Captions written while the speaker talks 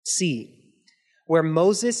Sea, where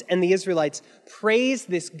Moses and the Israelites praise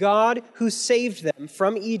this God who saved them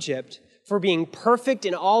from Egypt for being perfect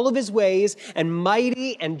in all of his ways and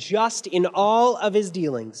mighty and just in all of his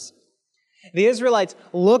dealings. The Israelites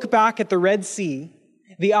look back at the Red Sea,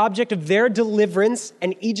 the object of their deliverance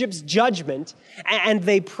and Egypt's judgment, and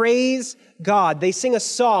they praise God. They sing a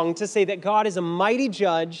song to say that God is a mighty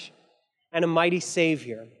judge and a mighty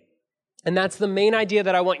Savior. And that's the main idea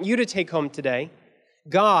that I want you to take home today.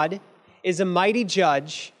 God is a mighty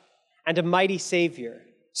judge and a mighty Savior.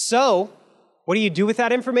 So, what do you do with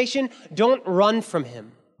that information? Don't run from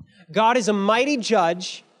him. God is a mighty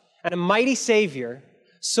judge and a mighty Savior,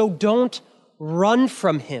 so don't run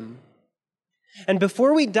from him. And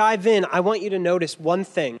before we dive in, I want you to notice one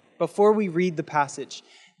thing before we read the passage.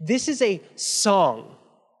 This is a song.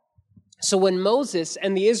 So when Moses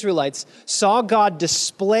and the Israelites saw God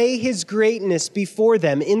display his greatness before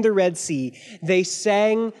them in the Red Sea, they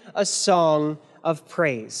sang a song of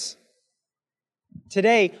praise.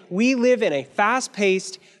 Today, we live in a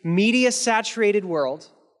fast-paced, media-saturated world,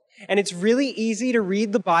 and it's really easy to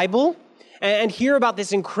read the Bible and hear about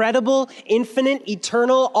this incredible, infinite,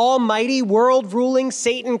 eternal, almighty, world-ruling,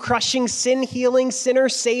 Satan-crushing, sin-healing,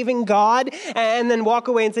 sinner-saving God, and then walk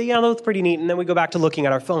away and say, yeah, that's pretty neat, and then we go back to looking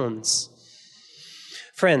at our phones.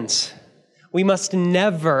 Friends, we must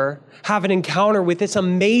never have an encounter with this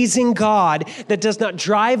amazing God that does not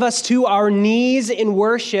drive us to our knees in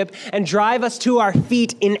worship and drive us to our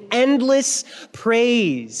feet in endless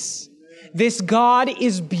praise. This God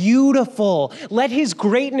is beautiful. Let his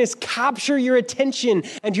greatness capture your attention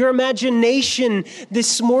and your imagination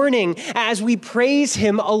this morning as we praise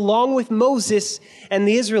him along with Moses and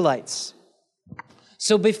the Israelites.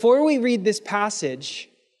 So before we read this passage,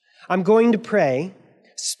 I'm going to pray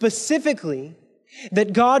specifically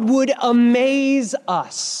that God would amaze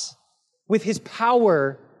us with his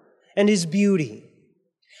power and his beauty.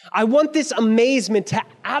 I want this amazement to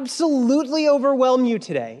absolutely overwhelm you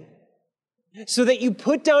today, so that you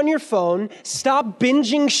put down your phone, stop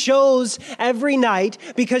binging shows every night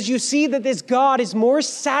because you see that this God is more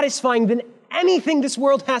satisfying than anything this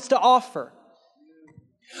world has to offer.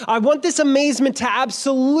 I want this amazement to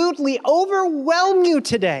absolutely overwhelm you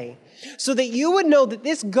today so that you would know that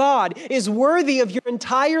this God is worthy of your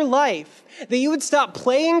entire life, that you would stop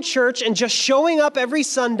playing church and just showing up every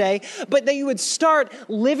Sunday, but that you would start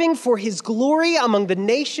living for his glory among the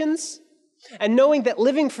nations, and knowing that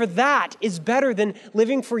living for that is better than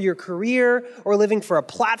living for your career or living for a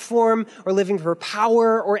platform or living for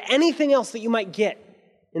power or anything else that you might get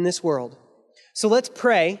in this world. So let's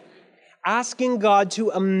pray, asking God to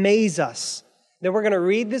amaze us. Then we're going to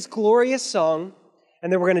read this glorious song,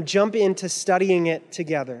 and then we're going to jump into studying it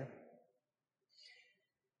together.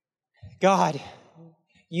 God,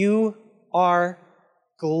 you are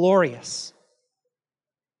glorious.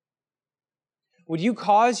 Would you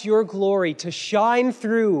cause your glory to shine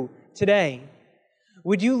through today?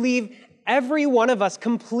 Would you leave every one of us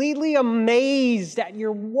completely amazed at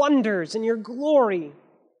your wonders and your glory?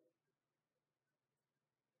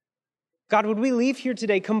 God, would we leave here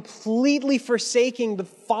today completely forsaking the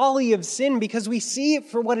folly of sin because we see it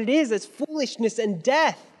for what it is, as foolishness and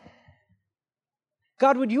death?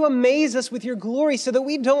 God, would you amaze us with your glory so that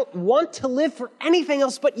we don't want to live for anything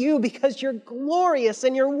else but you because you're glorious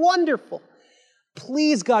and you're wonderful?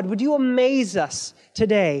 Please, God, would you amaze us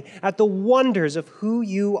today at the wonders of who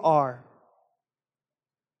you are?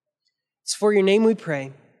 It's for your name we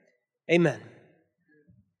pray. Amen.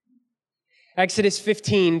 Exodus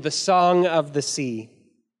 15, the Song of the Sea.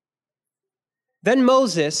 Then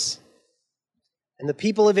Moses and the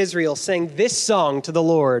people of Israel sang this song to the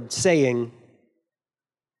Lord, saying,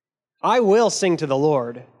 I will sing to the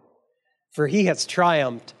Lord, for he has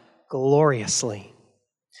triumphed gloriously.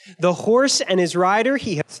 The horse and his rider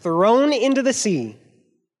he has thrown into the sea.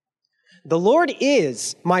 The Lord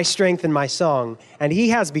is my strength and my song, and he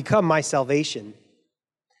has become my salvation.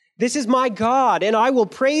 This is my God, and I will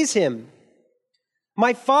praise him.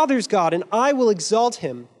 My father's God, and I will exalt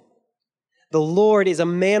him. The Lord is a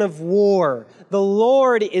man of war. The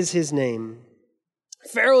Lord is his name.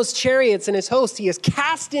 Pharaoh's chariots and his host he has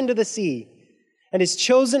cast into the sea, and his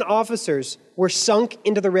chosen officers were sunk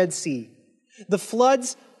into the Red Sea. The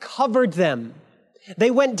floods covered them.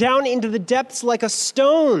 They went down into the depths like a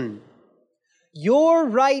stone. Your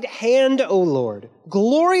right hand, O Lord,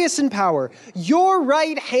 glorious in power, your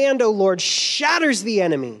right hand, O Lord, shatters the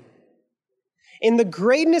enemy. In the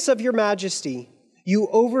greatness of your majesty, you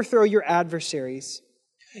overthrow your adversaries.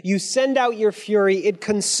 You send out your fury, it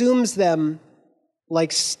consumes them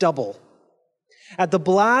like stubble. At the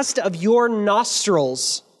blast of your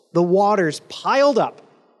nostrils, the waters piled up.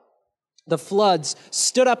 The floods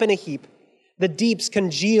stood up in a heap. The deeps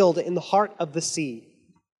congealed in the heart of the sea.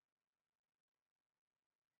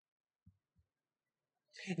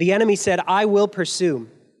 The enemy said, I will pursue.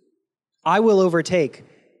 I will overtake.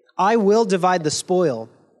 I will divide the spoil.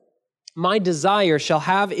 My desire shall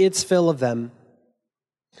have its fill of them.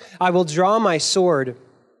 I will draw my sword.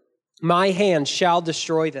 My hand shall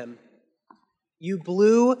destroy them. You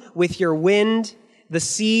blew with your wind. The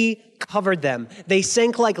sea covered them. They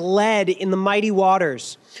sank like lead in the mighty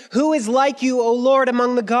waters. Who is like you, O Lord,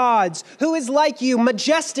 among the gods? Who is like you,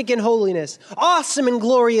 majestic in holiness, awesome in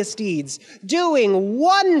glorious deeds, doing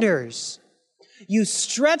wonders? You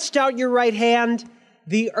stretched out your right hand.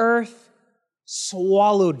 The earth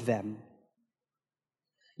swallowed them.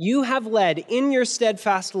 You have led in your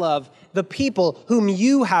steadfast love the people whom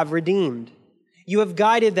you have redeemed. You have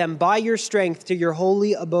guided them by your strength to your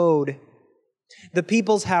holy abode. The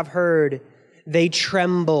peoples have heard, they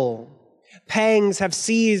tremble. Pangs have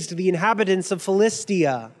seized the inhabitants of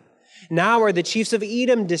Philistia. Now are the chiefs of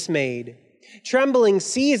Edom dismayed. Trembling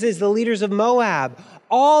seizes the leaders of Moab.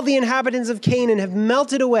 All the inhabitants of Canaan have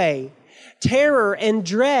melted away. Terror and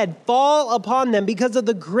dread fall upon them because of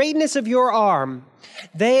the greatness of your arm.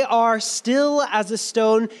 They are still as a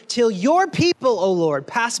stone till your people, O Lord,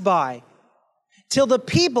 pass by. Till the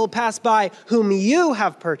people pass by whom you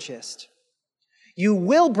have purchased. You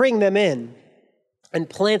will bring them in and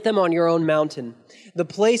plant them on your own mountain, the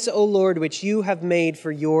place, O Lord, which you have made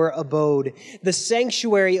for your abode, the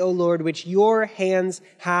sanctuary, O Lord, which your hands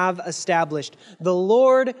have established. The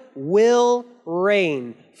Lord will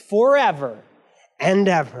reign forever and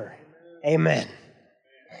ever. Amen.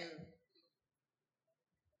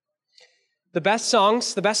 The best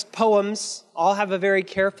songs, the best poems, all have a very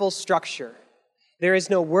careful structure. There is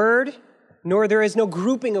no word, nor there is no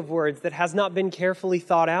grouping of words that has not been carefully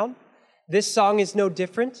thought out. This song is no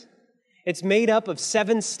different. It's made up of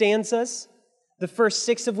 7 stanzas, the first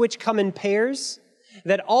 6 of which come in pairs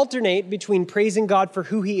that alternate between praising God for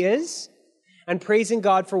who he is and praising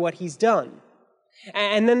God for what he's done.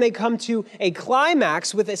 And then they come to a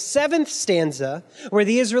climax with a 7th stanza where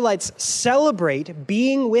the Israelites celebrate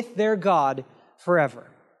being with their God forever.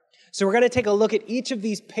 So we're going to take a look at each of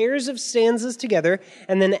these pairs of stanzas together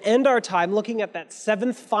and then end our time looking at that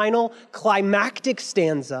 7th final climactic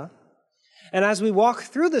stanza. And as we walk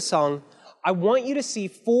through the song, I want you to see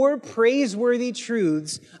 4 praiseworthy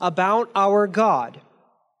truths about our God.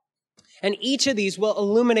 And each of these will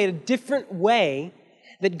illuminate a different way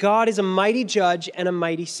that God is a mighty judge and a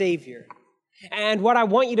mighty savior. And what I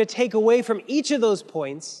want you to take away from each of those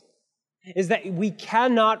points is that we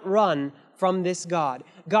cannot run from this God.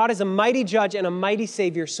 God is a mighty judge and a mighty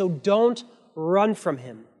savior, so don't run from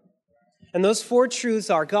him. And those 4 truths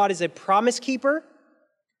are: God is a promise keeper,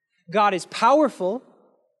 God is powerful,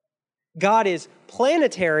 God is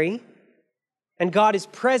planetary, and God is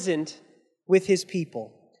present with his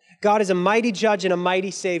people. God is a mighty judge and a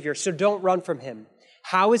mighty savior, so don't run from him.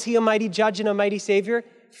 How is he a mighty judge and a mighty savior?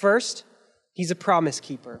 First, he's a promise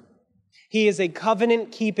keeper. He is a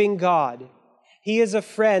covenant-keeping God. He is a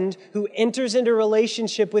friend who enters into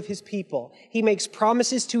relationship with his people. He makes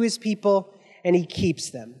promises to his people, and he keeps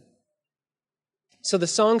them. So the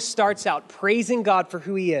song starts out praising God for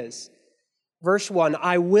who he is. Verse 1,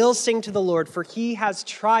 I will sing to the Lord, for he has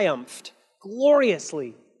triumphed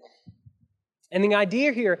gloriously. And the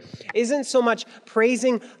idea here isn't so much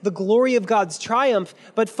praising the glory of God's triumph,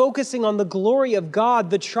 but focusing on the glory of God,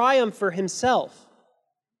 the triumph for himself.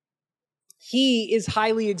 He is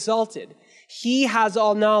highly exalted. He has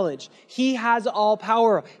all knowledge. He has all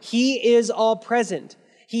power. He is all present.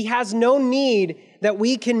 He has no need that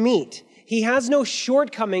we can meet. He has no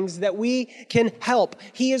shortcomings that we can help.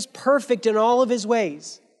 He is perfect in all of his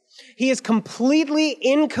ways. He is completely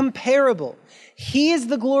incomparable. He is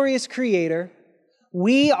the glorious creator.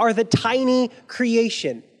 We are the tiny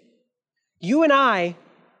creation. You and I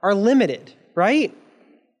are limited, right?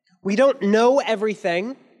 We don't know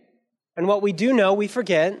everything, and what we do know, we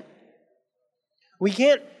forget. We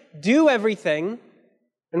can't do everything,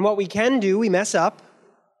 and what we can do, we mess up.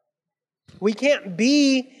 We can't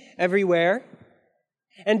be everywhere,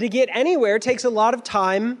 and to get anywhere takes a lot of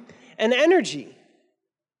time and energy.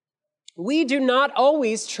 We do not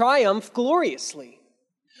always triumph gloriously.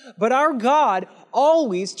 But our God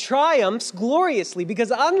always triumphs gloriously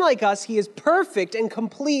because unlike us, he is perfect and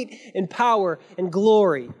complete in power and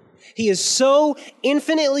glory. He is so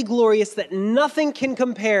infinitely glorious that nothing can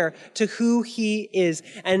compare to who he is,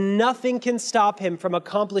 and nothing can stop him from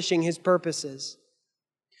accomplishing his purposes.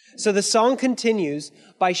 So the song continues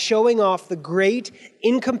by showing off the great,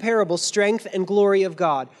 incomparable strength and glory of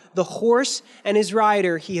God. The horse and his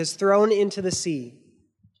rider he has thrown into the sea.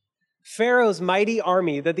 Pharaoh's mighty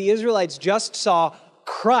army that the Israelites just saw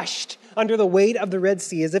crushed under the weight of the Red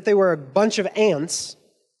Sea as if they were a bunch of ants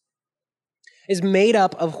is made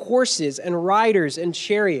up of horses and riders and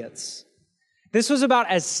chariots. This was about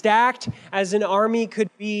as stacked as an army could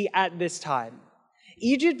be at this time.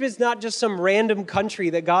 Egypt is not just some random country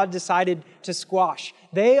that God decided to squash.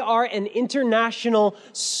 They are an international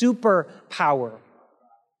superpower.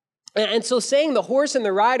 And so saying the horse and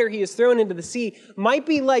the rider he is thrown into the sea might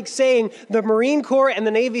be like saying the Marine Corps and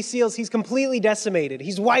the Navy SEALs, he's completely decimated.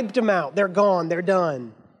 He's wiped them out. They're gone. They're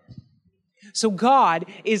done. So God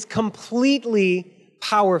is completely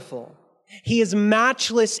powerful. He is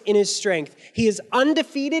matchless in his strength. He is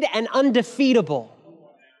undefeated and undefeatable.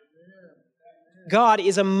 God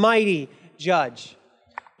is a mighty judge.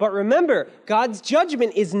 But remember, God's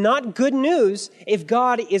judgment is not good news if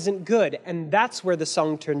God isn't good. And that's where the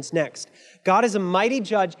song turns next. God is a mighty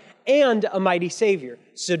judge and a mighty savior.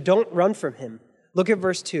 So don't run from him. Look at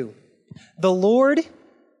verse 2. The Lord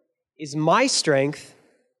is my strength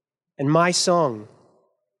and my song,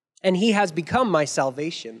 and he has become my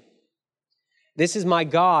salvation. This is my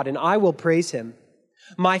God, and I will praise him.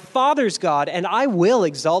 My father's God, and I will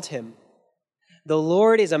exalt him. The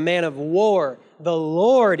Lord is a man of war. The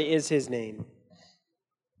Lord is his name.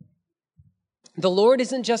 The Lord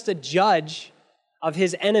isn't just a judge of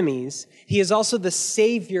his enemies. He is also the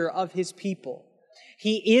savior of his people.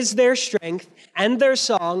 He is their strength and their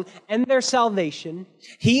song and their salvation.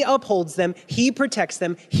 He upholds them. He protects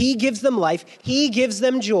them. He gives them life. He gives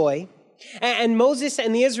them joy. And Moses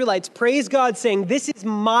and the Israelites praise God, saying, "This is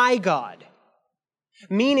my God,"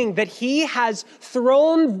 meaning that he has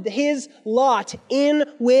thrown his lot in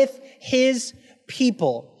with his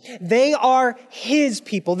people. They are his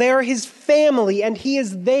people. They are his family, and he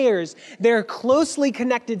is theirs. They're closely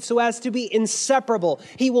connected so as to be inseparable.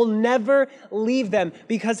 He will never leave them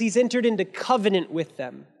because he's entered into covenant with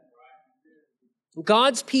them.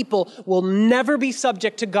 God's people will never be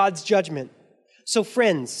subject to God's judgment. So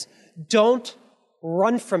friends, don't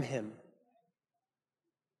run from him.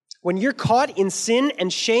 When you're caught in sin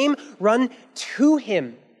and shame, run to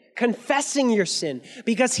him, confessing your sin,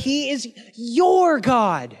 because he is your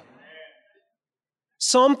God.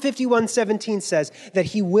 Psalm 51:17 says that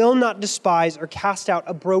he will not despise or cast out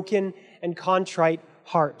a broken and contrite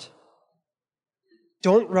heart.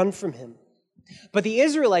 Don't run from him. But the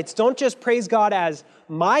Israelites don't just praise God as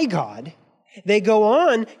my God. They go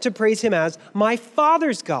on to praise him as my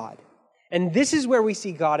father's God. And this is where we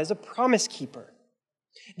see God as a promise keeper.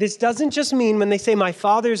 This doesn't just mean when they say my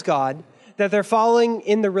father's God that they're following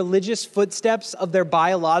in the religious footsteps of their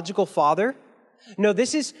biological father. No,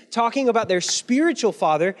 this is talking about their spiritual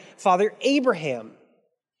father, Father Abraham.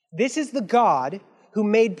 This is the God who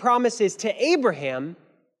made promises to Abraham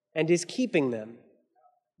and is keeping them.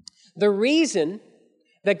 The reason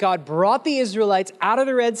that God brought the Israelites out of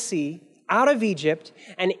the Red Sea, out of Egypt,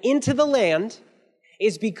 and into the land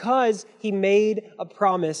is because he made a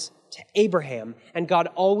promise to Abraham, and God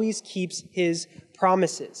always keeps his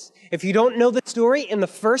promises. If you don't know the story, in the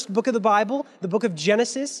first book of the Bible, the book of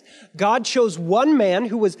Genesis, God chose one man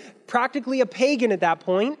who was practically a pagan at that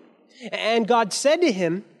point, and God said to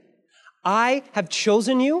him, I have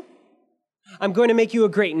chosen you. I'm going to make you a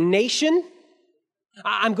great nation.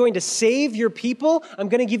 I'm going to save your people. I'm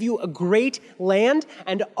going to give you a great land,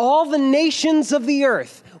 and all the nations of the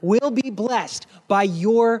earth will be blessed by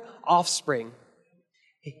your offspring.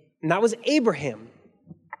 And that was Abraham.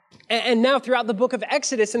 And now throughout the book of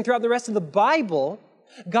Exodus and throughout the rest of the Bible,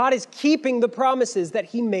 God is keeping the promises that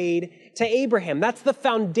he made to Abraham. That's the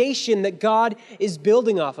foundation that God is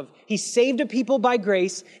building off of. He saved a people by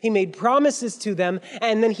grace. He made promises to them,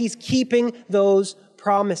 and then he's keeping those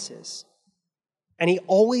promises. And he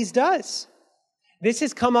always does. This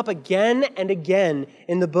has come up again and again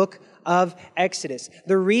in the book of Exodus.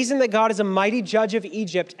 The reason that God is a mighty judge of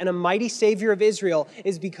Egypt and a mighty savior of Israel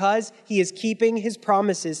is because he is keeping his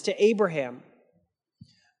promises to Abraham.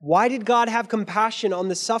 Why did God have compassion on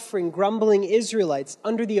the suffering, grumbling Israelites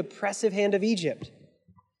under the oppressive hand of Egypt?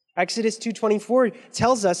 Exodus 2:24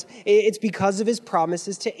 tells us it's because of his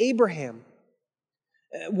promises to Abraham.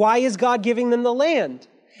 Why is God giving them the land?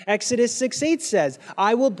 Exodus 6:8 says,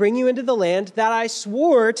 I will bring you into the land that I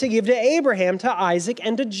swore to give to Abraham, to Isaac,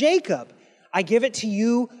 and to Jacob. I give it to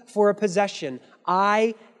you for a possession.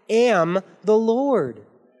 I am the Lord.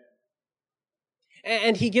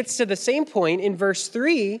 And he gets to the same point in verse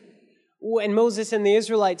 3 when Moses and the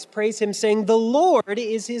Israelites praise him, saying, the Lord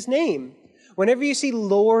is his name. Whenever you see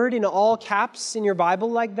Lord in all caps in your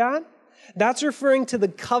Bible like that, that's referring to the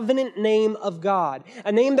covenant name of God,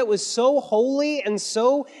 a name that was so holy and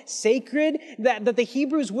so sacred that the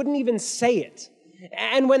Hebrews wouldn't even say it.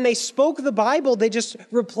 And when they spoke the Bible, they just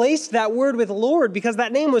replaced that word with Lord because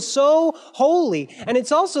that name was so holy. And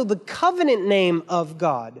it's also the covenant name of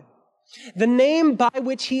God, the name by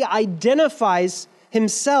which he identifies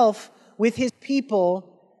himself with his people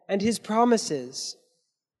and his promises.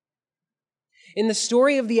 In the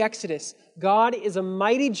story of the Exodus, God is a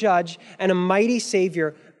mighty judge and a mighty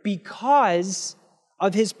savior because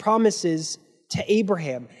of his promises to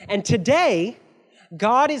Abraham. And today,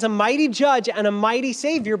 God is a mighty judge and a mighty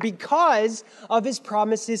savior because of his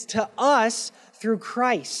promises to us through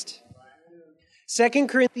Christ. 2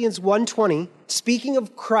 Corinthians 1:20, speaking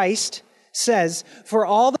of Christ, says, "For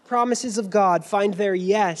all the promises of God find their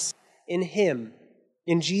yes in him,"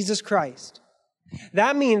 in Jesus Christ.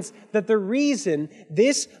 That means that the reason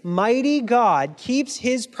this mighty God keeps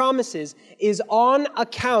his promises is on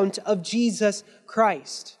account of Jesus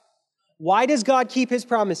Christ. Why does God keep his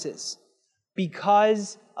promises?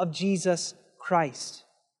 Because of Jesus Christ.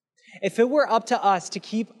 If it were up to us to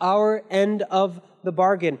keep our end of the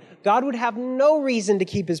bargain, God would have no reason to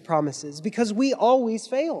keep his promises because we always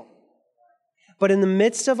fail. But in the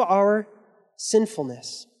midst of our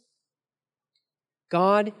sinfulness,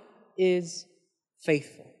 God is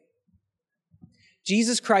faithful.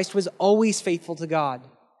 Jesus Christ was always faithful to God.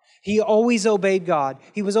 He always obeyed God.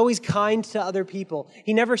 He was always kind to other people.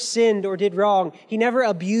 He never sinned or did wrong. He never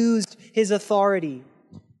abused his authority.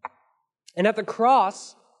 And at the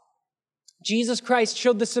cross, Jesus Christ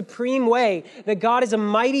showed the supreme way that God is a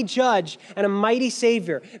mighty judge and a mighty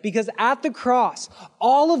savior, because at the cross,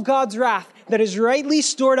 all of God's wrath that is rightly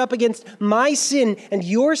stored up against my sin and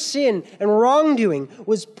your sin and wrongdoing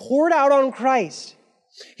was poured out on Christ.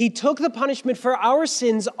 He took the punishment for our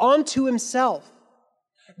sins onto himself.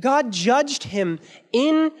 God judged him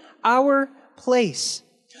in our place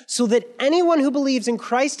so that anyone who believes in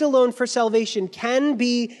Christ alone for salvation can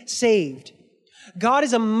be saved. God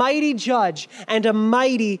is a mighty judge and a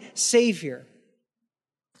mighty savior.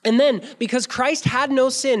 And then, because Christ had no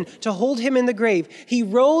sin to hold him in the grave, he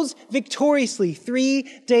rose victoriously 3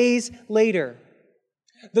 days later.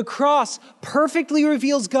 The cross perfectly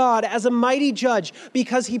reveals God as a mighty judge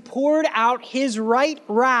because he poured out his right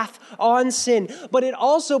wrath on sin. But it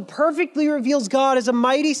also perfectly reveals God as a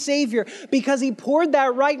mighty savior because he poured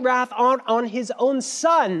that right wrath on his own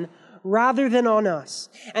son rather than on us.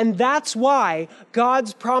 And that's why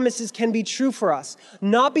God's promises can be true for us.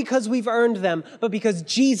 Not because we've earned them, but because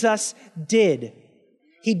Jesus did.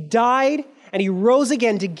 He died and he rose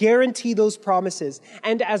again to guarantee those promises.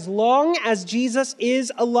 And as long as Jesus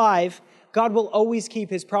is alive, God will always keep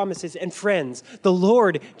his promises. And friends, the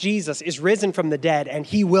Lord Jesus is risen from the dead and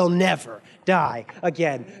he will never die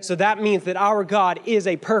again. So that means that our God is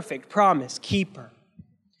a perfect promise keeper.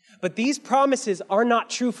 But these promises are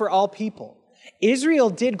not true for all people.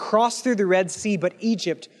 Israel did cross through the Red Sea, but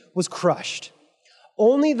Egypt was crushed.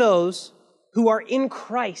 Only those who are in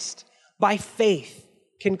Christ by faith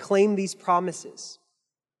can claim these promises.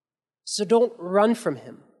 So don't run from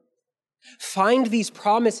him. Find these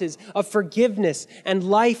promises of forgiveness and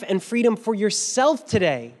life and freedom for yourself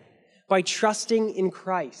today by trusting in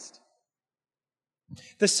Christ.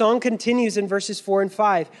 The song continues in verses 4 and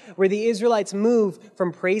 5, where the Israelites move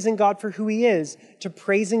from praising God for who he is to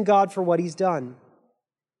praising God for what he's done.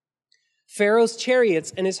 Pharaoh's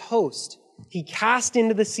chariots and his host he cast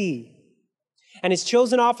into the sea, and his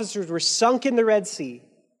chosen officers were sunk in the Red Sea.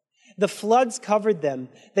 The floods covered them.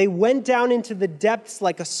 They went down into the depths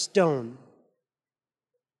like a stone.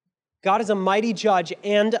 God is a mighty judge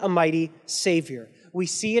and a mighty savior. We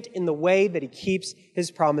see it in the way that he keeps his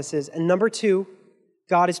promises. And number 2,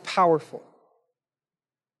 God is powerful.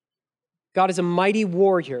 God is a mighty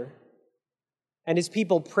warrior, and his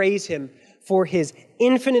people praise him for his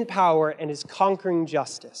infinite power and his conquering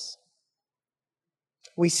justice.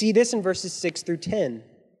 We see this in verses 6 through 10.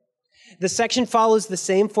 The section follows the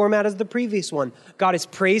same format as the previous one. God is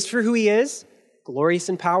praised for who he is, glorious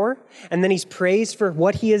in power, and then he's praised for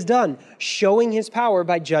what he has done, showing his power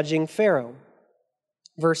by judging Pharaoh.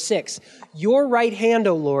 Verse 6, your right hand,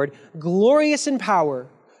 O Lord, glorious in power,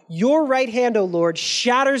 your right hand, O Lord,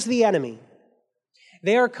 shatters the enemy.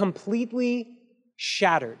 They are completely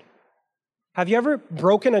shattered. Have you ever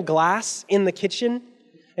broken a glass in the kitchen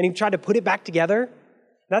and you've tried to put it back together?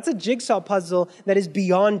 That's a jigsaw puzzle that is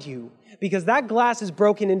beyond you, because that glass is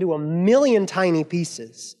broken into a million tiny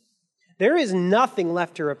pieces. There is nothing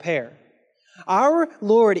left to repair. Our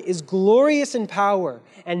Lord is glorious in power,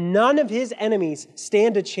 and none of his enemies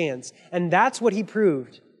stand a chance. And that's what he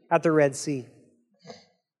proved at the Red Sea.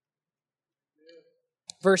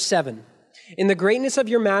 Verse 7, in the greatness of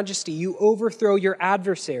your majesty, you overthrow your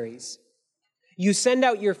adversaries. You send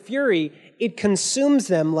out your fury, it consumes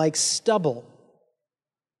them like stubble.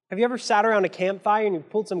 Have you ever sat around a campfire and you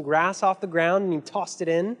pulled some grass off the ground and you tossed it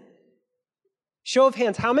in? Show of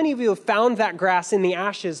hands, how many of you have found that grass in the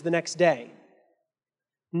ashes the next day?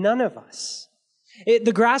 None of us.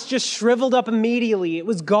 The grass just shriveled up immediately. It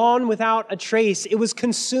was gone without a trace. It was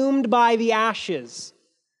consumed by the ashes.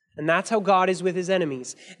 And that's how God is with his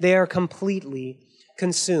enemies. They are completely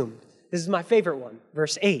consumed. This is my favorite one,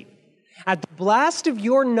 verse 8. At the blast of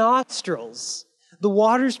your nostrils, the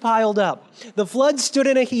waters piled up. The floods stood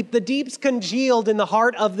in a heap. The deeps congealed in the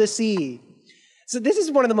heart of the sea. So this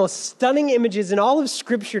is one of the most stunning images in all of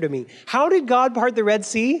Scripture to me. How did God part the Red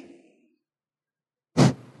Sea?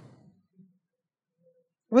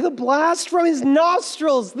 With a blast from his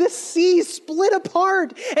nostrils, this sea split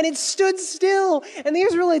apart and it stood still, and the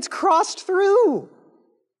Israelites crossed through.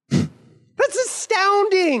 That's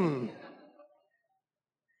astounding.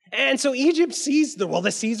 And so Egypt sees, the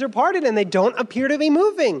seas are parted and they don't appear to be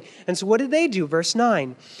moving. And so what did they do? Verse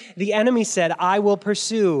 9, the enemy said, I will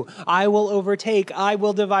pursue, I will overtake, I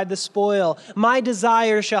will divide the spoil. My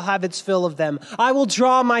desire shall have its fill of them. I will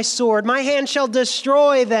draw my sword, my hand shall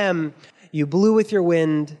destroy them. You blew with your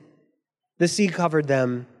wind, the sea covered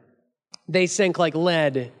them. They sank like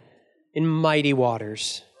lead in mighty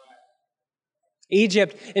waters.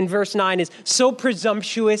 Egypt, in verse 9, is so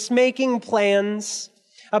presumptuous, making plans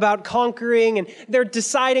about conquering, and they're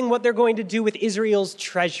deciding what they're going to do with Israel's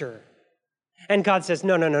treasure. And God says,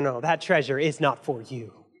 no, that treasure is not for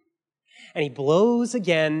you. And he blows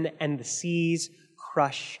again, and the seas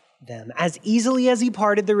crush them. As easily as he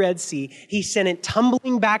parted the Red Sea, he sent it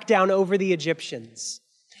tumbling back down over the Egyptians.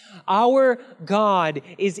 Our God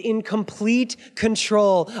is in complete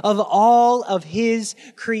control of all of his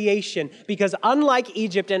creation, because unlike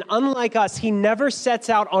Egypt and unlike us, he never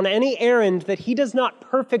sets out on any errand that he does not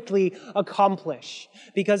perfectly accomplish,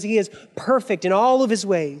 because he is perfect in all of his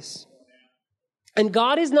ways. And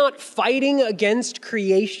God is not fighting against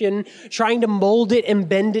creation, trying to mold it and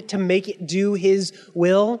bend it to make it do his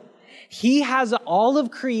will. He has all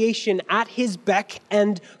of creation at his beck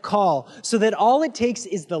and call, so that all it takes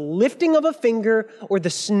is the lifting of a finger or the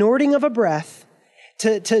snorting of a breath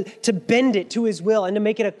to bend it to his will and to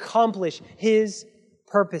make it accomplish his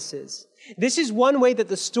purposes. This is one way that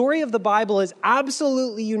the story of the Bible is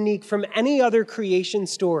absolutely unique from any other creation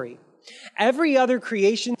story. Every other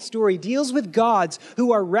creation story deals with gods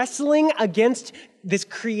who are wrestling against this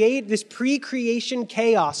pre-creation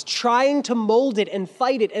chaos, trying to mold it and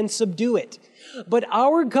fight it and subdue it. But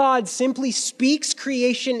our God simply speaks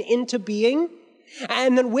creation into being,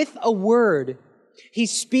 and then with a word, he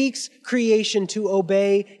speaks creation to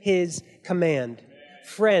obey his command.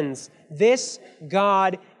 Friends, this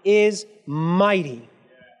God is mighty.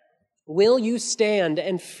 Will you stand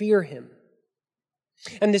and fear him?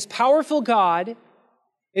 And this powerful God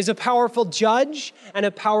is a powerful judge and a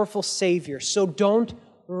powerful savior. So don't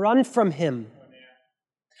run from him.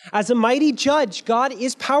 As a mighty judge, God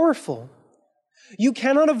is powerful. You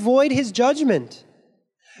cannot avoid his judgment.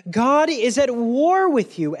 God is at war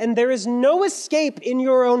with you, and there is no escape in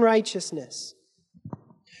your own righteousness.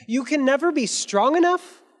 You can never be strong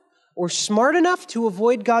enough or smart enough to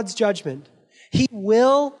avoid God's judgment. He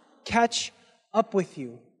will catch up with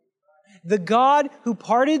you. The God who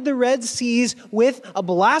parted the Red Seas with a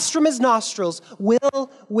blast from his nostrils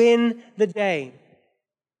will win the day.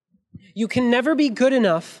 You can never be good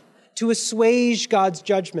enough to assuage God's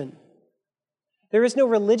judgment. There is no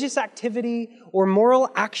religious activity or moral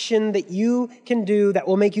action that you can do that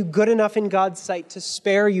will make you good enough in God's sight to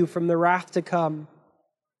spare you from the wrath to come.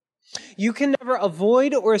 You can never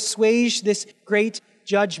avoid or assuage this great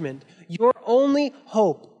judgment. Your only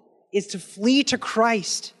hope is to flee to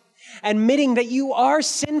Christ, admitting that you are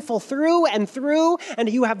sinful through, and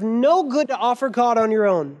you have no good to offer God on your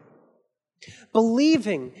own.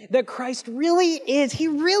 Believing that Christ really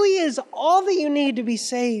is all that you need to be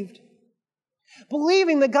saved.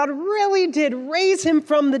 Believing that God really did raise him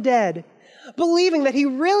from the dead. Believing that he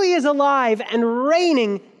really is alive and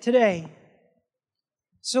reigning today.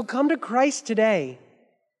 So come to Christ today.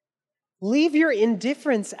 Leave your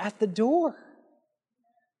indifference at the door.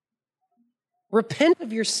 Repent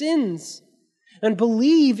of your sins and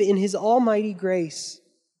believe in his almighty grace.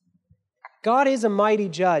 God is a mighty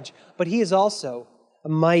judge, but he is also a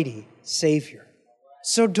mighty Savior.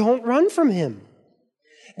 So don't run from him.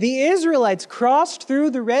 The Israelites crossed through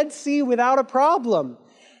the Red Sea without a problem,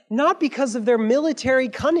 not because of their military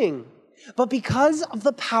cunning, but because of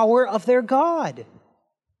the power of their God.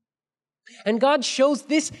 And God shows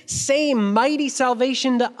this same mighty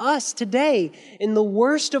salvation to us today in the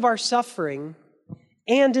worst of our suffering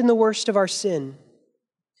and in the worst of our sin.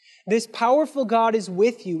 This powerful God is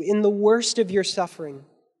with you in the worst of your suffering.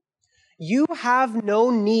 You have no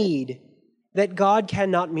need that God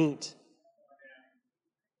cannot meet.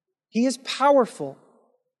 He is powerful,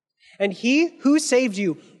 and He who saved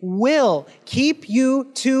you will keep you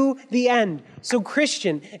to the end. So,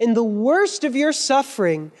 Christian, in the worst of your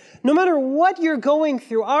suffering, no matter what you're going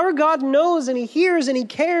through, our God knows and He hears and He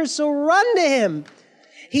cares, so run to Him.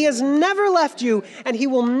 He has never left you, and He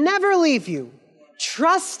will never leave you.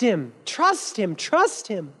 Trust Him, trust Him, trust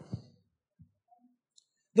Him.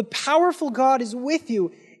 The powerful God is with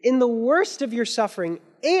you in the worst of your suffering,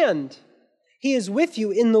 and He is with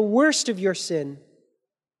you in the worst of your sin.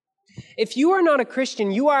 If you are not a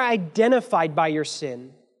Christian, you are identified by your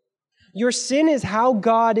sin. Your sin is how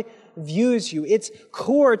God views you. It's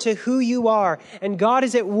core to who you are, and God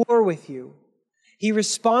is at war with you. He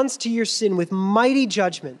responds to your sin with mighty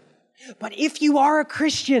judgment. But if you are a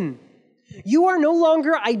Christian, you are no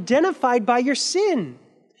longer identified by your sin.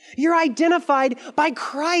 You're identified by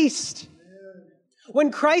Christ.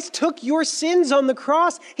 When Christ took your sins on the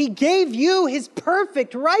cross, He gave you His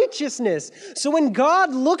perfect righteousness. So when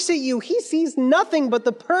God looks at you, He sees nothing but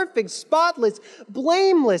the perfect, spotless,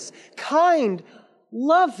 blameless, kind,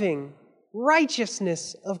 loving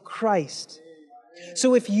righteousness of Christ.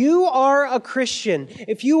 So if you are a Christian,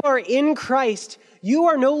 if you are in Christ, you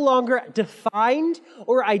are no longer defined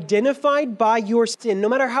or identified by your sin, no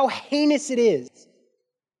matter how heinous it is.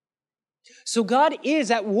 So God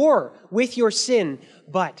is at war with your sin,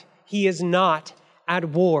 but He is not at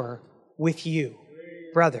war with you,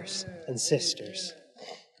 brothers and sisters.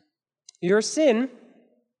 Your sin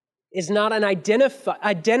is not an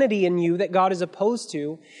identity in you that God is opposed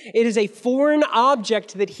to. It is a foreign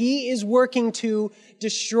object that He is working to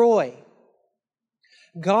destroy.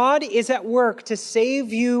 God is at work to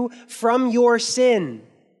save you from your sin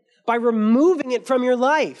by removing it from your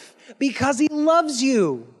life because He loves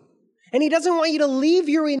you. And He doesn't want you to leave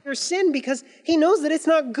you in your sin because He knows that it's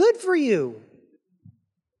not good for you.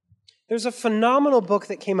 There's a phenomenal book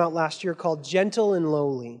that came out last year called Gentle and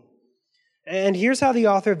Lowly. And here's how the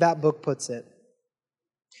author of that book puts it.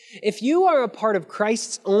 If you are a part of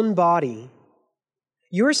Christ's own body,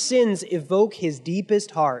 your sins evoke His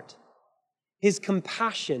deepest heart, His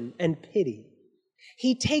compassion and pity.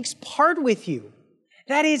 He takes part with you.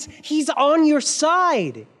 That is, He's on your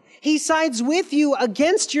side. He sides with you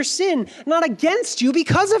against your sin, not against you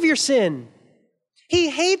because of your sin. He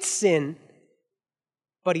hates sin,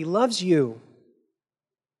 but He loves you.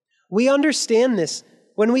 We understand this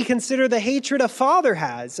when we consider the hatred a father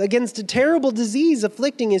has against a terrible disease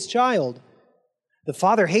afflicting his child. The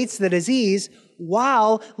father hates the disease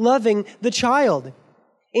while loving the child.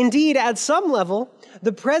 Indeed, at some level,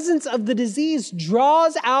 the presence of the disease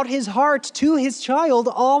draws out his heart to his child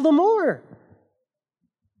all the more.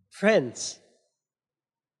 Friends,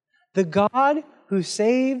 the God who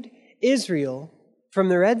saved Israel from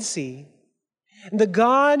the Red Sea, the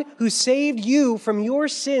God who saved you from your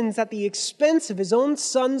sins at the expense of His own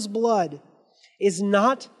Son's blood, is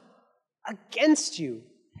not against you,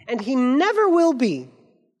 and He never will be.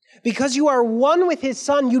 Because you are one with His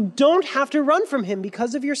Son, you don't have to run from Him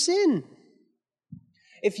because of your sin.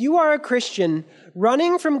 If you are a Christian,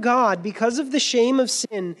 running from God because of the shame of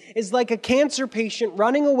sin is like a cancer patient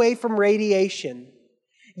running away from radiation.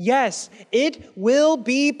 Yes, it will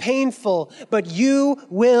be painful, but you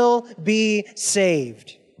will be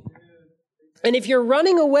saved. And if you're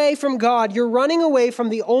running away from God, you're running away from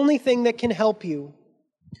the only thing that can help you.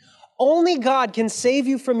 Only God can save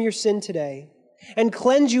you from your sin today and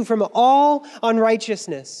cleanse you from all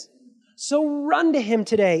unrighteousness. So run to Him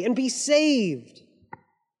today and be saved.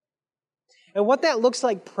 And what that looks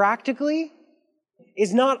like practically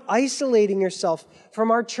is not isolating yourself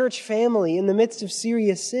from our church family in the midst of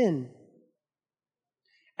serious sin.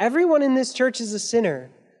 Everyone in this church is a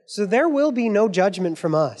sinner, so there will be no judgment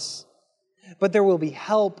from us, but there will be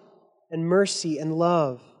help and mercy and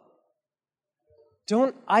love.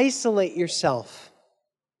 Don't isolate yourself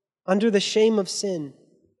under the shame of sin.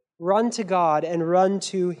 Run to God and run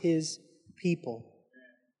to His people.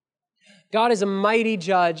 God is a mighty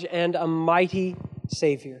judge and a mighty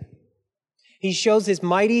Savior. He shows His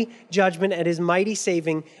mighty judgment and His mighty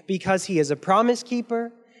saving because He is a promise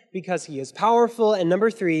keeper, because He is powerful, and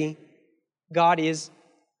number 3, God is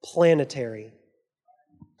planetary.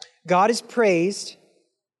 God is praised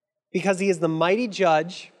because he is the mighty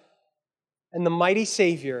judge and the mighty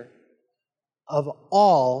Savior of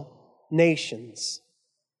all nations.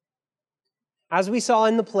 As we saw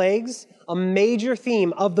in the plagues, a major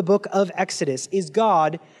theme of the book of Exodus is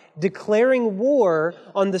God declaring war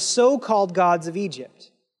on the so-called gods of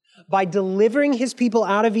Egypt. By delivering his people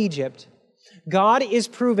out of Egypt, God is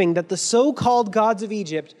proving that the so-called gods of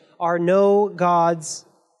Egypt are no gods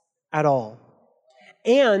at all.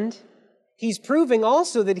 And he's proving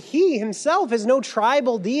also that he himself is no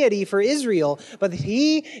tribal deity for Israel, but that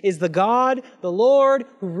he is the God, the Lord,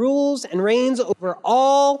 who rules and reigns over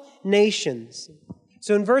all nations.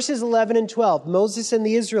 So in verses 11 and 12, Moses and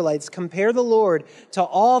the Israelites compare the Lord to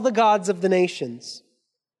all the gods of the nations.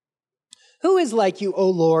 Who is like you, O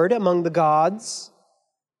Lord, among the gods?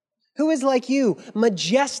 Who is like you,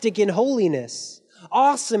 majestic in holiness,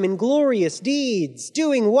 awesome in glorious deeds,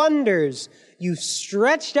 doing wonders? You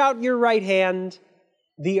stretched out your right hand,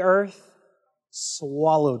 the earth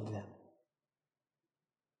swallowed them.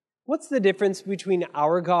 What's the difference between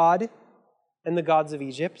our God and the gods of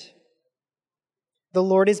Egypt? The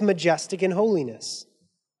Lord is majestic in holiness.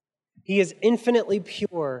 He is infinitely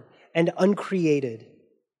pure and uncreated,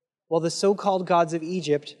 while the so-called gods of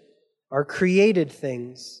Egypt are created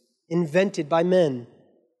things invented by men.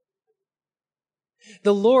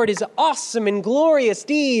 The Lord is awesome in glorious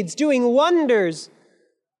deeds, doing wonders,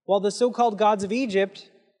 while the so-called gods of Egypt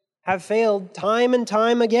have failed time and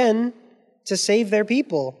time again to save their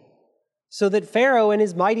people, so that Pharaoh and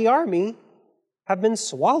his mighty army have been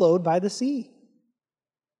swallowed by the sea.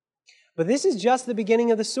 But this is just the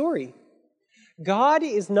beginning of the story. God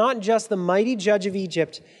is not just the mighty judge of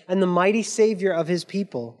Egypt and the mighty Savior of his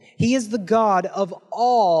people. He is the God of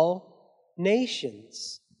all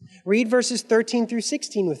nations. Read verses 13 through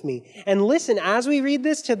 16 with me. And listen as we read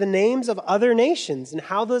this to the names of other nations and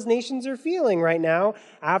how those nations are feeling right now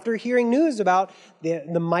after hearing news about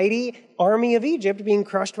the mighty army of Egypt being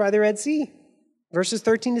crushed by the Red Sea. Verses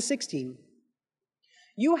 13 to 16.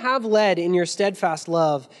 You have led in your steadfast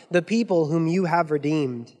love the people whom you have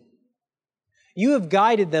redeemed. You have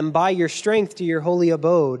guided them by your strength to your holy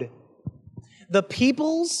abode. The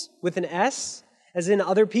peoples, with an S, as in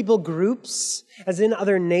other people groups, as in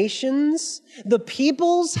other nations, the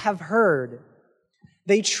peoples have heard.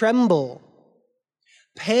 They tremble.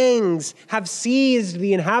 Pangs have seized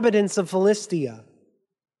the inhabitants of Philistia.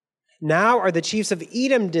 Now are the chiefs of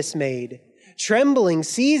Edom dismayed. Trembling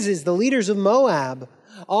seizes the leaders of Moab.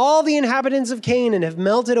 All the inhabitants of Canaan have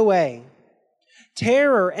melted away.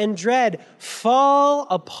 Terror and dread fall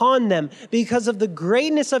upon them because of the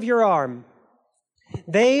greatness of your arm.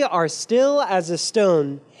 They are still as a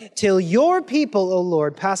stone till your people, O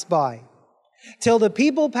Lord, pass by, till the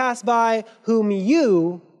people pass by whom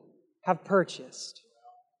you have purchased.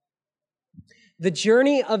 The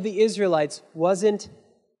journey of the Israelites wasn't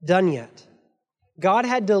done yet. God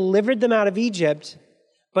had delivered them out of Egypt,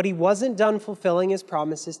 but he wasn't done fulfilling his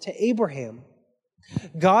promises to Abraham.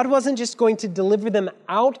 God wasn't just going to deliver them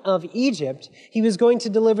out of Egypt, he was going to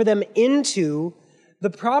deliver them into the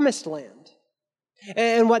promised land.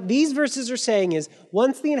 And what these verses are saying is,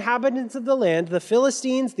 once the inhabitants of the land, the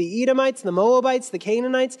Philistines, the Edomites, the Moabites, the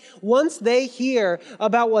Canaanites, once they hear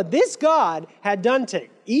about what this God had done to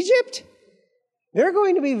Egypt, they're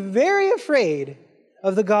going to be very afraid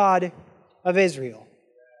of the God of Israel.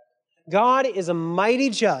 God is a mighty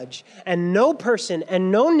judge, and no person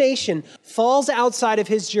and no nation falls outside of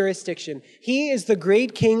his jurisdiction. He is the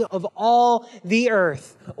great king of all the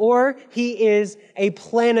earth, or he is a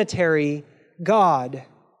planetary God.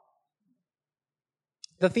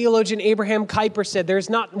 The theologian Abraham Kuyper said, "There's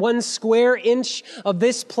not one square inch of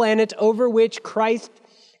this planet over which Christ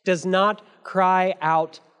does not cry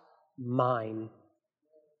out, 'Mine.'"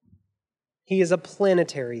 He is a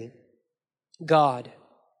planetary God.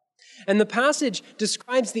 And the passage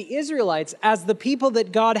describes the Israelites as the people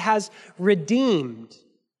that God has redeemed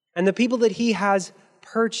and the people that he has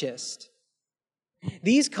purchased.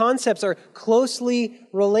 These concepts are closely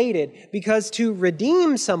related because to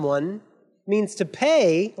redeem someone means to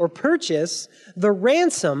pay or purchase the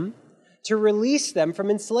ransom to release them from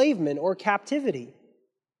enslavement or captivity.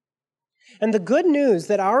 And the good news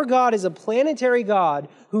that our God is a planetary God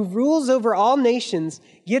who rules over all nations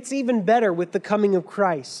gets even better with the coming of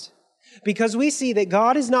Christ. Because we see that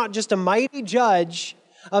God is not just a mighty judge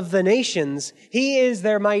of the nations, he is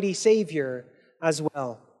their mighty Savior as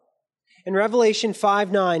well. In Revelation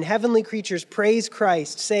 5:9, heavenly creatures praise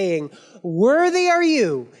Christ, saying, "Worthy are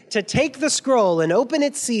you to take the scroll and open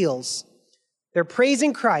its seals." They're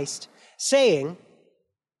praising Christ, saying,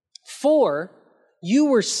 "For you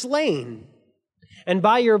were slain, and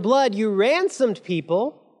by your blood you ransomed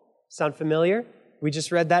people Sound familiar? We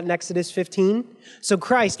just read that in Exodus 15. So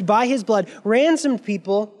Christ, by his blood, ransomed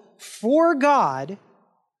people for God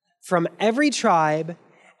from every tribe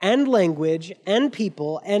and language and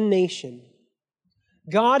people and nation.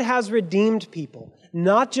 God has redeemed people,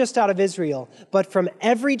 not just out of Israel, but from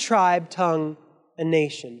every tribe, tongue, and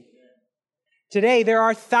nation. Today, there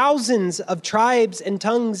are thousands of tribes and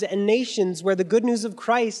tongues and nations where the good news of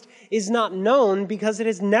Christ is not known because it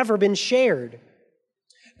has never been shared.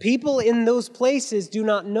 People in those places do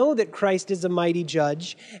not know that Christ is a mighty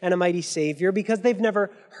judge and a mighty Savior because they've never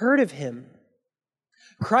heard of him.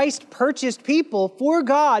 Christ purchased people for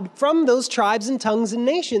God from those tribes and tongues and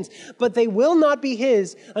nations, but they will not be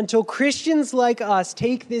his until Christians like us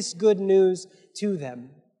take this good news to them.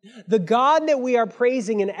 The God that we are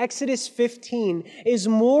praising in Exodus 15 is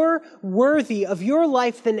more worthy of your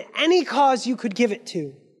life than any cause you could give it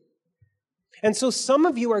to. And so some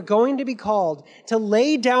of you are going to be called to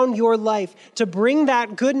lay down your life to bring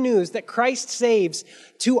that good news that Christ saves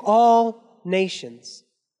to all nations.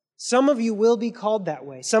 Some of you will be called that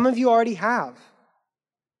way. Some of you already have.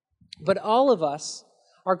 But all of us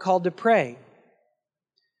are called to pray.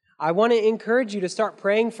 I want to encourage you to start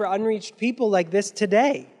praying for unreached people like this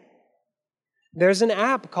today. There's an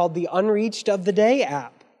app called the Unreached of the Day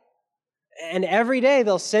app. And every day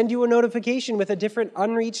they'll send you a notification with a different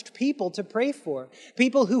unreached people to pray for.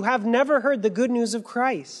 People who have never heard the good news of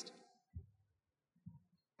Christ.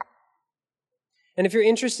 And if you're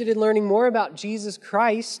interested in learning more about Jesus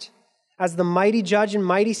Christ as the mighty judge and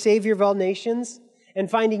mighty Savior of all nations, and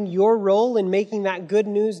finding your role in making that good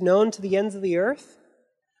news known to the ends of the earth,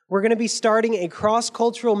 we're going to be starting a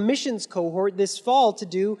cross-cultural missions cohort this fall to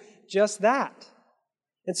do just that.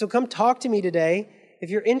 And so come talk to me today if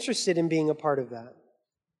you're interested in being a part of that.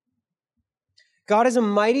 God is a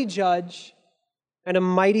mighty judge and a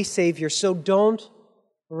mighty Savior, so don't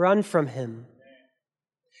run from him.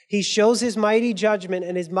 He shows his mighty judgment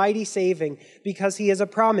and his mighty saving because he is a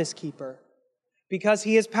promise keeper, because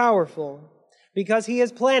he is powerful, because he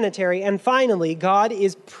is planetary, and finally, God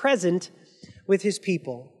is present with his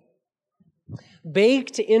people.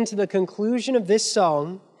 Baked into the conclusion of this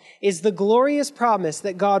song is the glorious promise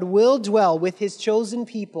that God will dwell with his chosen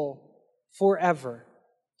people forever.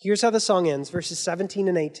 Here's how the song ends, verses 17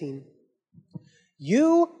 and 18.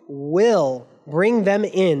 You will bring them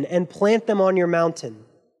in and plant them on your mountain,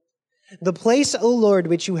 the place, O Lord,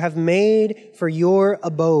 which you have made for your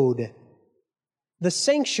abode, the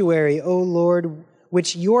sanctuary, O Lord,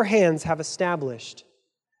 which your hands have established.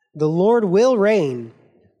 The Lord will reign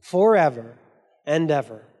forever and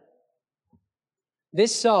ever.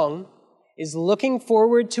 This song is looking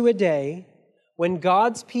forward to a day when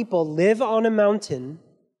God's people live on a mountain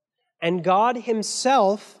and God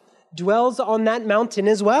himself dwells on that mountain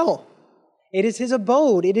as well. It is his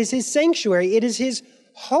abode. It is his sanctuary. It is his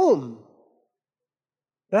home.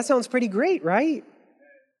 That sounds pretty great, right?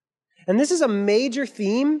 And this is a major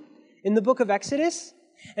theme in the book of Exodus,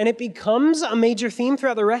 and it becomes a major theme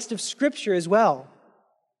throughout the rest of Scripture as well.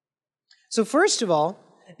 So first of all,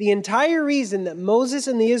 the entire reason that Moses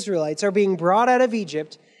and the Israelites are being brought out of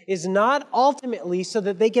Egypt is not ultimately so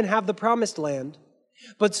that they can have the promised land,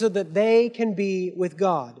 but so that they can be with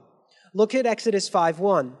God. Look at Exodus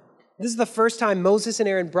 5:1. This is the first time Moses and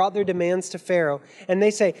Aaron brought their demands to Pharaoh, and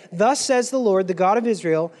they say, "Thus says the Lord, the God of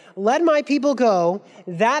Israel, let my people go,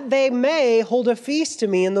 that they may hold a feast to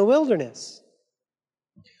me in the wilderness."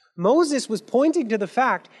 Moses was pointing to the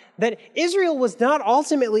fact that Israel was not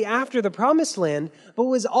ultimately after the promised land, but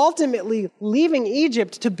was ultimately leaving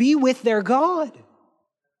Egypt to be with their God.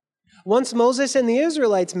 Once Moses and the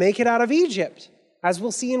Israelites make it out of Egypt, as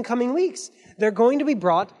we'll see in coming weeks, they're going to be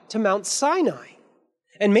brought to Mount Sinai.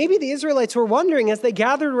 And maybe the Israelites were wondering as they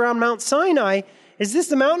gathered around Mount Sinai, is this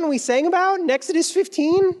the mountain we sang about in Exodus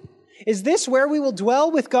 15? Is this where we will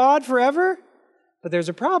dwell with God forever? But there's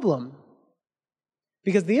a problem,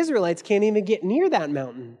 because the Israelites can't even get near that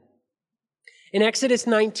mountain. In Exodus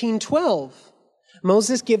 19:12,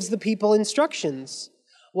 Moses gives the people instructions.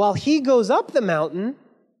 While he goes up the mountain,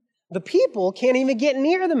 the people can't even get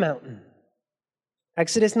near the mountain.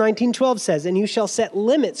 Exodus 19:12 says, "And you shall set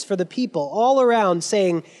limits for the people all around,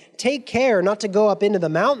 saying, take care not to go up into the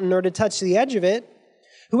mountain or to touch the edge of it.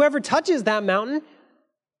 Whoever touches that mountain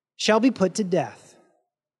shall be put to death."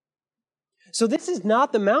 So this is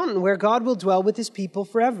not the mountain where God will dwell with his people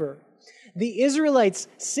forever. The Israelites'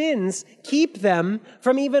 sins keep them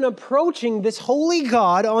from even approaching this holy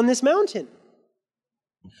God on this mountain.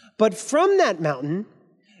 But from that mountain,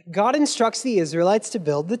 God instructs the Israelites to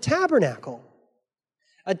build the tabernacle,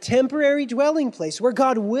 a temporary dwelling place where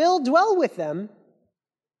God will dwell with them,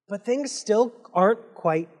 but things still aren't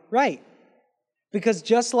quite right. Because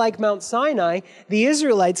just like Mount Sinai, the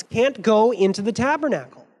Israelites can't go into the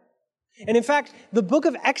tabernacle. And in fact, the book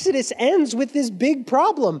of Exodus ends with this big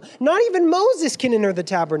problem. Not even Moses can enter the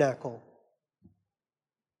tabernacle.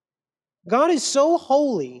 God is so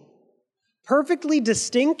holy, perfectly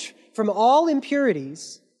distinct from all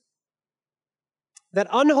impurities, that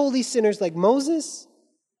unholy sinners like Moses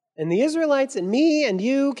and the Israelites and me and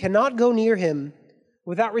you cannot go near him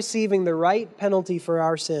without receiving the right penalty for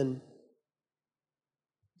our sin.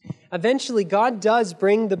 Eventually, God does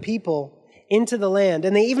bring the people into the land,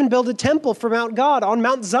 and they even build a temple for Mount God on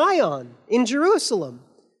Mount Zion in Jerusalem.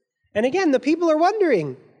 And again, the people are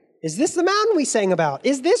wondering, is this the mountain we sang about?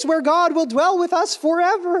 Is this where God will dwell with us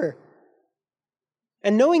forever?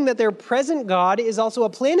 And knowing that their present God is also a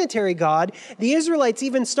planetary God, the Israelites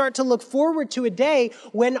even start to look forward to a day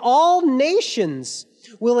when all nations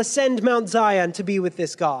will ascend Mount Zion to be with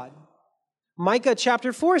this God. Micah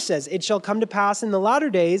chapter 4 says, "It shall come to pass in the latter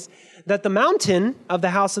days that the mountain of the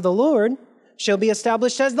house of the Lord shall be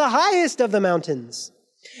established as the highest of the mountains,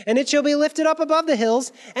 and it shall be lifted up above the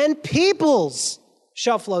hills, and peoples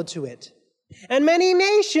shall flow to it. And many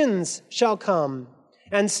nations shall come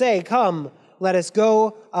and say, 'Come, let us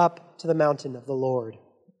go up to the mountain of the Lord.'"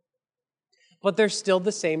 But there's still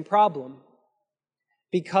the same problem.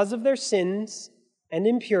 Because of their sins and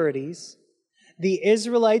impurities, the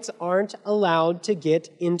Israelites aren't allowed to get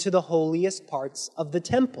into the holiest parts of the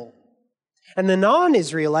temple. And the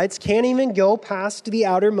non-Israelites can't even go past the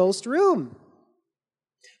outermost room.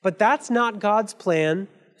 But that's not God's plan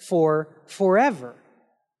for forever.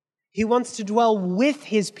 He wants to dwell with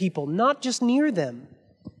his people, not just near them.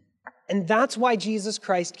 And that's why Jesus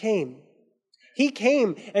Christ came. He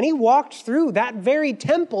came and he walked through that very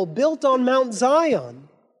temple built on Mount Zion.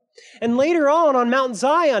 And later on Mount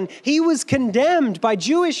Zion, he was condemned by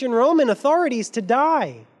Jewish and Roman authorities to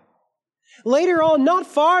die. Later on, not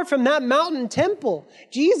far from that mountain temple,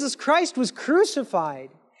 Jesus Christ was crucified.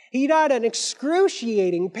 He died an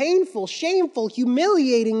excruciating, painful, shameful,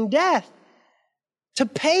 humiliating death to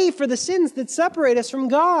pay for the sins that separate us from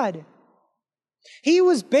God. He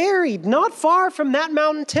was buried not far from that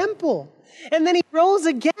mountain temple. And then he rose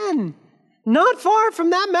again, not far from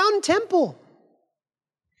that mountain temple.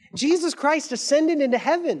 Jesus Christ ascended into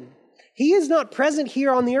heaven. He is not present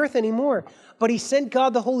here on the earth anymore, but he sent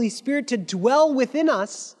God the Holy Spirit to dwell within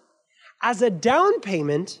us as a down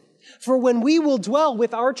payment for when we will dwell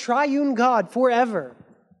with our triune God forever.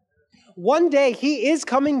 One day he is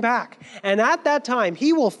coming back, and at that time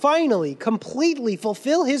he will finally, completely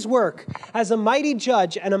fulfill his work as a mighty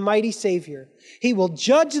judge and a mighty savior. He will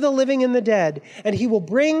judge the living and the dead, and he will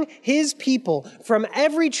bring his people from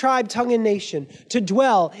every tribe, tongue, and nation to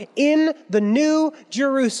dwell in the new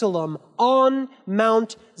Jerusalem on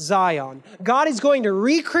Mount Zion. God is going to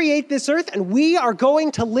recreate this earth, and we are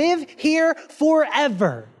going to live here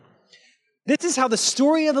forever. This is how the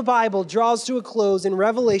story of the Bible draws to a close in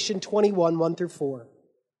Revelation 21, 1-4.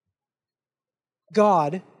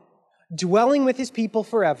 God dwelling with his people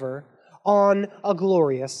forever on a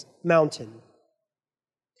glorious mountain.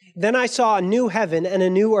 Then I saw a new heaven and a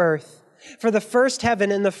new earth, for the first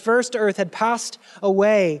heaven and the first earth had passed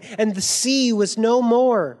away, and the sea was no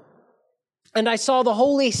more. And I saw the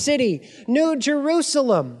holy city, New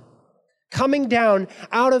Jerusalem, coming down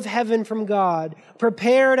out of heaven from God,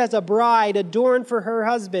 prepared as a bride adorned for her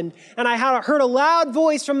husband. And I heard a loud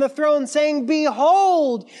voice from the throne saying,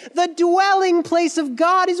 "Behold, the dwelling place of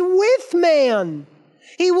God is with man.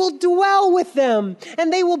 He will dwell with them,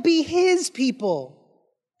 and they will be his people.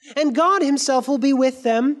 And God himself will be with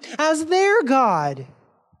them as their God.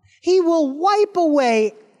 He will wipe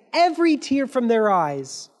away every tear from their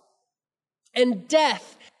eyes, and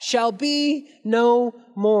death shall be no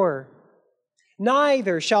more.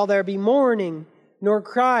 Neither shall there be mourning, nor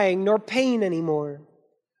crying, nor pain anymore,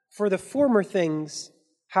 for the former things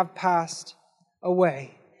have passed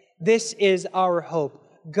away." This is our hope.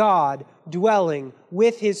 God dwelling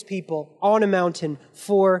with his people on a mountain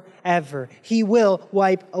forever. He will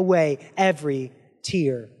wipe away every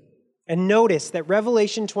tear. And notice that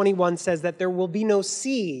Revelation 21 says that there will be no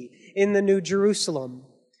sea in the New Jerusalem.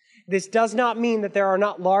 This does not mean that there are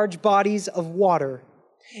not large bodies of water.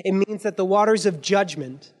 It means that the waters of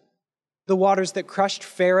judgment, the waters that crushed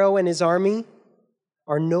Pharaoh and his army,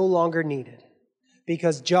 are no longer needed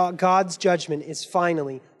because God's judgment is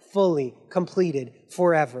finally, fully completed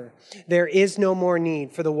forever. There is no more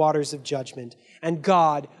need for the waters of judgment, and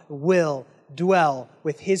God will dwell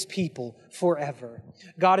with his people forever.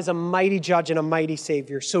 God is a mighty judge and a mighty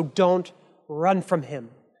savior, so don't run from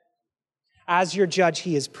him. As your judge,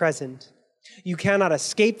 he is present. You cannot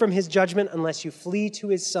escape from his judgment unless you flee to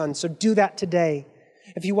his Son. So do that today.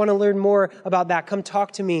 If you want to learn more about that, come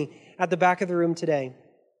talk to me at the back of the room today.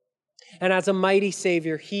 And as a mighty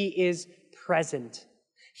Savior, he is present.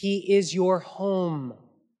 He is your home.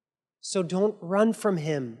 So don't run from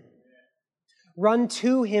him. Run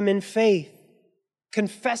to him in faith,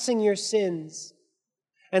 confessing your sins,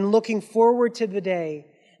 and looking forward to the day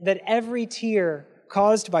that every tear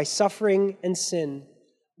caused by suffering and sin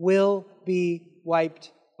will be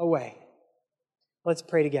wiped away. Let's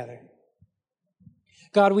pray together.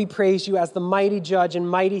 God, we praise you as the mighty judge and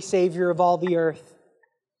mighty Savior of all the earth.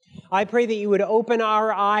 I pray that you would open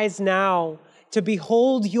our eyes now to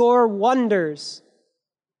behold your wonders,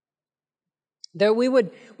 that we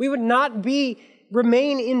would not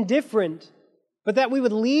remain indifferent, but that we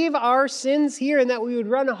would leave our sins here and that we would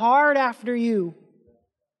run hard after you.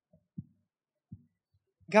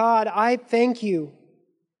 God, I thank you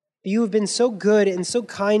that you have been so good and so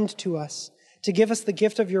kind to us to give us the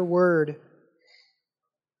gift of your word.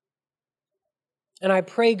 And I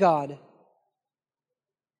pray, God,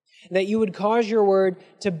 that you would cause your word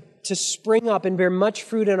to spring up and bear much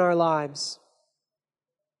fruit in our lives.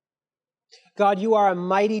 God, you are a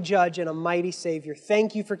mighty judge and a mighty Savior.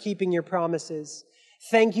 Thank you for keeping your promises.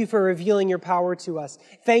 Thank you for revealing your power to us.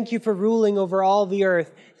 Thank you for ruling over all the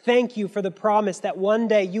earth. Thank you for the promise that one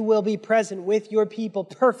day you will be present with your people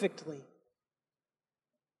perfectly.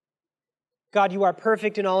 God, you are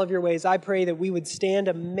perfect in all of your ways. I pray that we would stand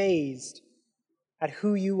amazed at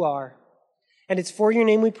who you are. And it's for your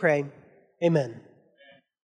name we pray. Amen.